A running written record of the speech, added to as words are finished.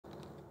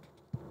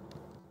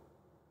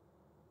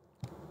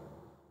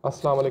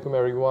Assalamu alaikum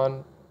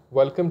everyone.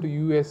 Welcome to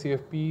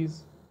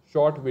USEFP's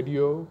short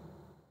video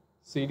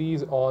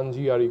series on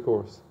GRE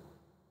course.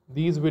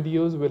 These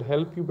videos will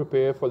help you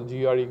prepare for the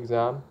GRE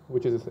exam,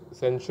 which is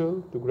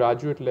essential to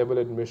graduate level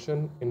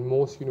admission in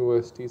most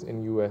universities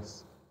in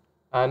US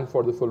and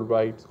for the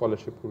Fulbright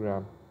scholarship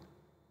program.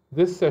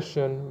 This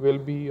session will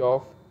be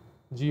of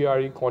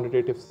GRE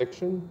Quantitative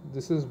section.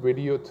 This is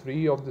video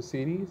 3 of the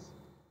series.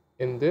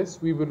 In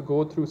this, we will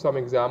go through some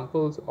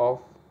examples of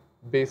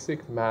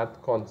basic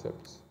math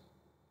concepts.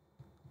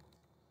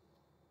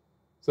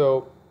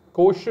 So,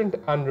 quotient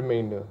and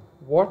remainder.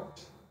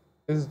 What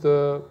is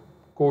the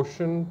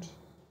quotient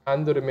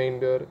and the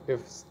remainder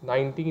if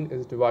 19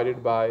 is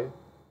divided by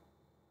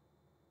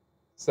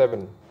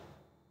 7?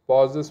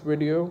 Pause this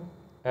video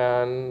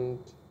and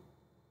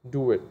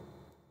do it.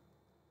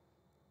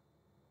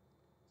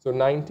 So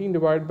 19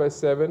 divided by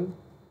 7,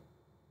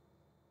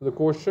 the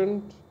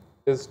quotient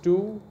is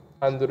 2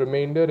 and the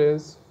remainder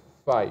is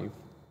 5.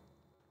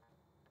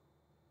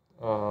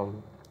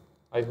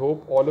 I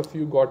hope all of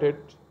you got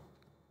it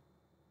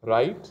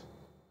right.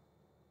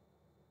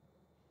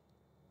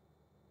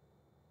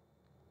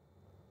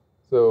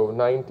 So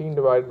 19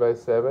 divided by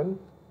 7,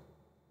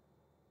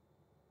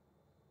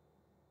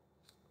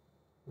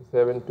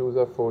 7 2s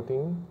are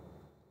 14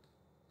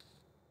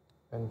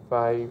 and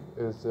 5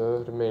 is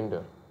the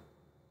remainder.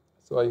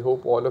 So I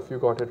hope all of you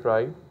got it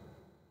right.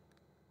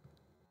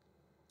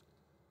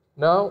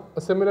 Now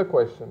a similar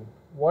question.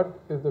 What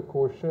is the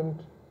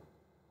quotient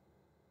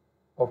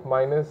of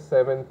minus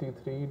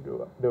 73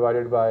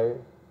 divided by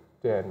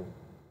 10?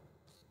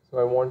 So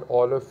I want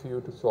all of you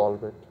to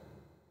solve it.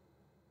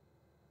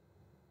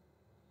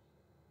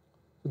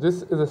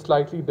 This is a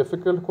slightly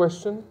difficult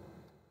question.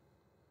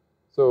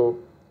 So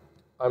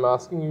I'm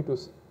asking you to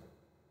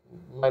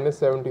minus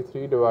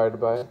 73 divided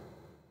by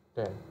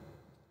 10.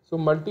 So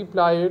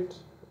multiply it.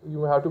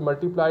 You have to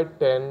multiply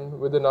 10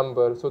 with a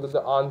number so that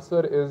the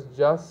answer is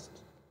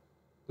just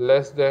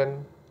less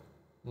than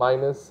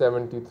minus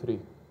 73.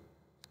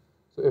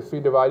 So if we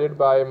divide it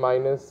by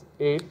minus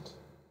 8,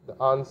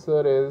 the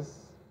answer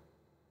is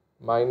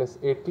minus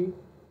 80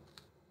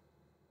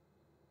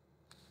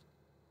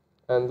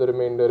 and the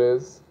remainder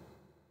is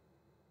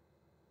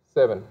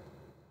 7.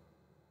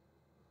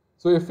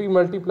 So if we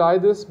multiply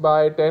this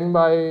by 10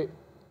 by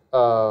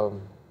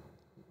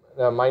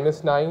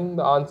minus 9,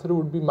 the answer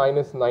would be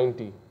minus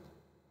 90.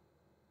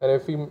 And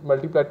if we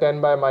multiply 10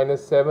 by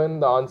minus 7,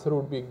 the answer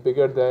would be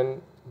bigger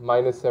than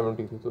minus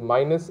 73. So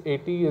minus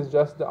 80 is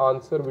just the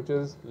answer which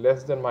is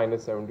less than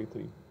minus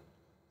 73.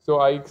 So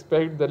I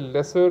expect that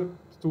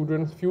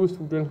few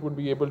students would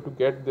be able to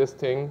get this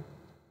thing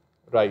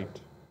right.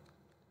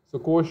 So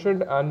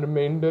quotient and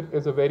remainder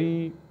is a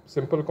very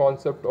simple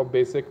concept of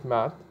basic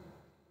math.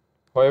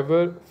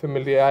 However,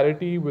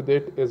 familiarity with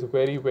it is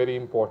very, very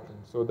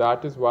important. So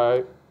that is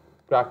why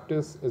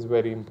practice is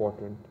very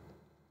important.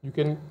 You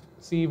can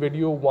see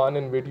video 1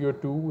 and video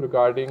 2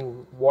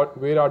 regarding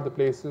where are the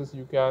places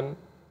you can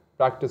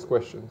practice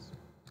questions.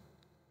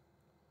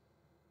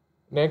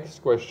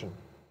 Next question.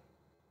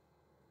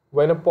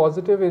 When a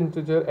positive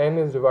integer n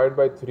is divided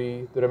by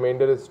 3, the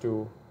remainder is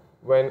 2.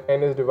 When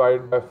n is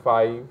divided by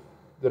 5,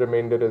 the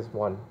remainder is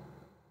 1.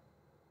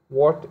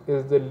 What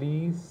is the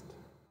least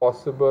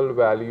possible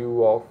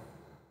value of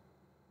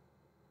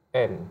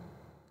n?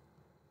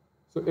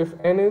 So if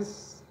n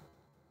is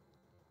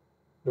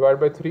divided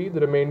by 3, the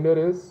remainder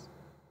is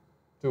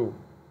 2.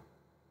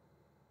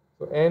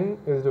 So n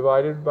is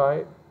divided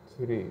by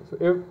 3. So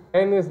if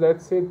n is,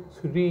 let's say,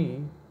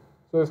 3,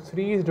 so if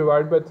 3 is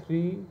divided by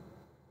 3,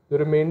 the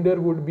remainder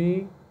would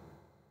be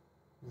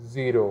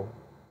 0.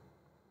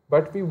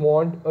 But we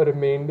want a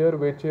remainder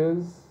which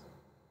is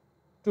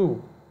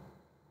 2.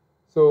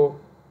 So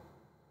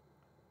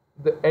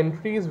the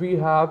entries we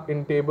have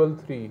in table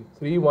 3,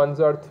 3 1s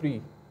are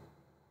 3,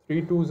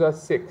 3 2s are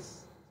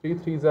 6, 3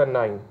 3s are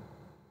 9.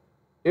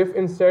 If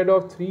instead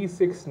of 3,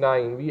 6,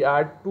 9, we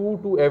add 2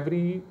 to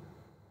every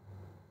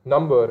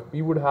number,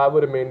 we would have a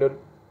remainder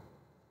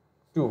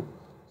 2.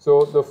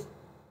 So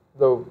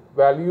the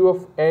value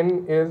of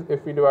n is,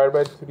 if we divide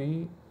by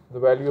 3, the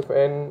value of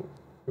n,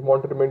 we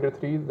want a remainder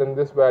 3, then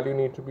this value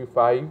needs to be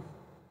 5,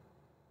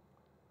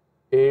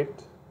 8,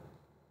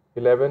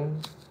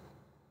 11,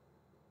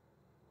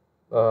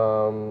 3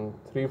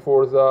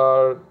 4s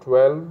are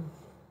 12,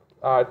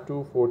 add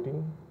 2,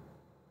 14.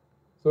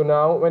 So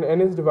now when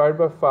n is divided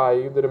by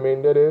 5, the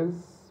remainder is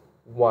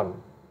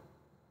 1.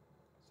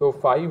 So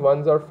 5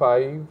 1s are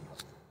 5.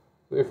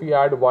 So if we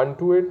add 1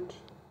 to it,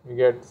 we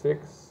get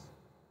 6.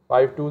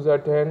 5 2s are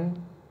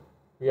 10.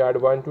 We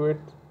add 1 to it,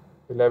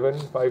 11.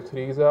 5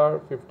 3s are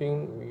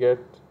 15. We get.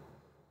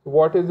 So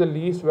what is the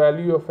least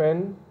value of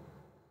n?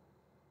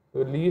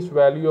 The least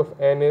value of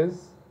n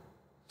is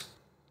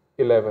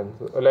 11.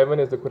 So 11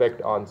 is the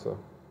correct answer.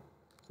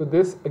 So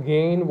this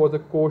again was a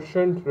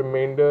quotient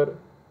remainder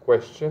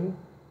question.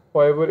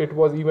 However, it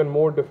was even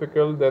more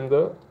difficult than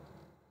the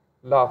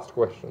last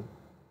question.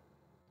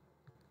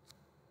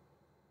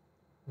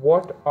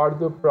 What are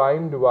the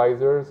prime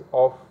divisors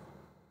of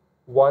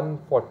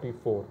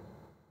 144?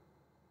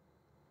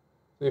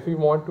 So if we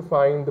want to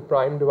find the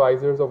prime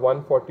divisors of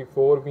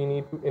 144, we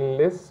need to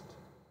enlist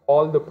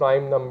all the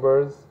prime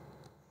numbers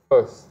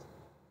first.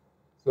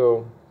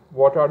 So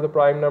what are the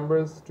prime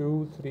numbers?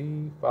 2,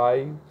 3,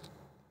 5,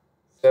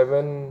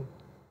 7,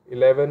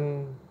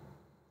 11,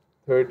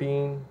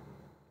 13,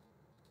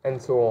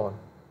 and so on.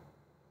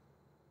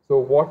 So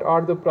what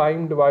are the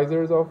prime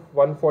divisors of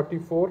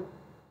 144?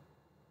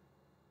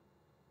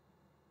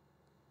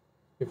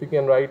 If you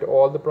can write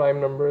all the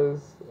prime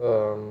numbers,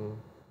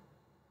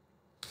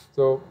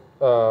 2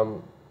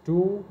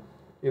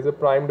 is a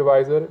prime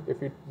divisor.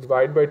 If we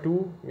divide by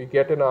 2, we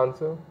get an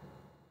answer.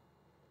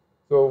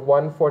 So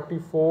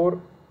 144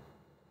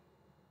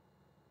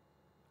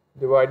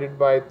 divided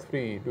by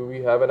 3, do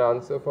we have an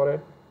answer for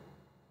it?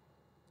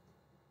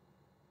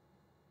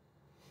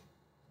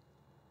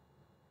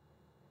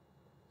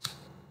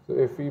 So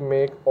if we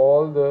make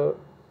all the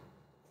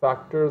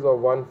factors of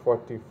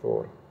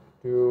 144,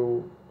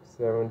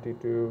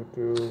 272,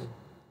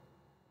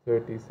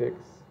 236,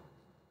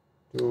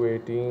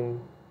 218,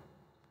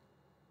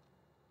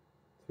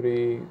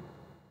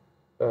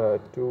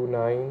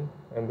 329,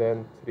 and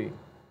then 3.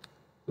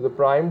 So the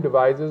prime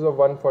divisors of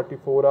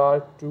 144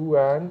 are 2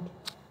 and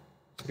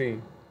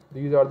 3.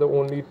 These are the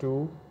only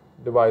two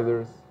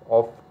divisors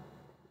of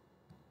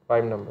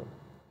prime number.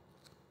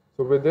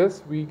 So with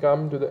this, we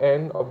come to the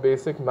end of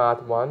Basic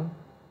Math 1.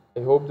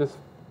 I hope this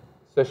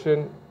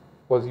session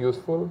was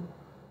useful.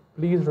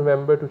 Please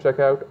remember to check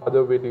out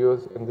other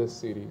videos in this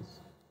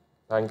series.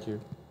 Thank you.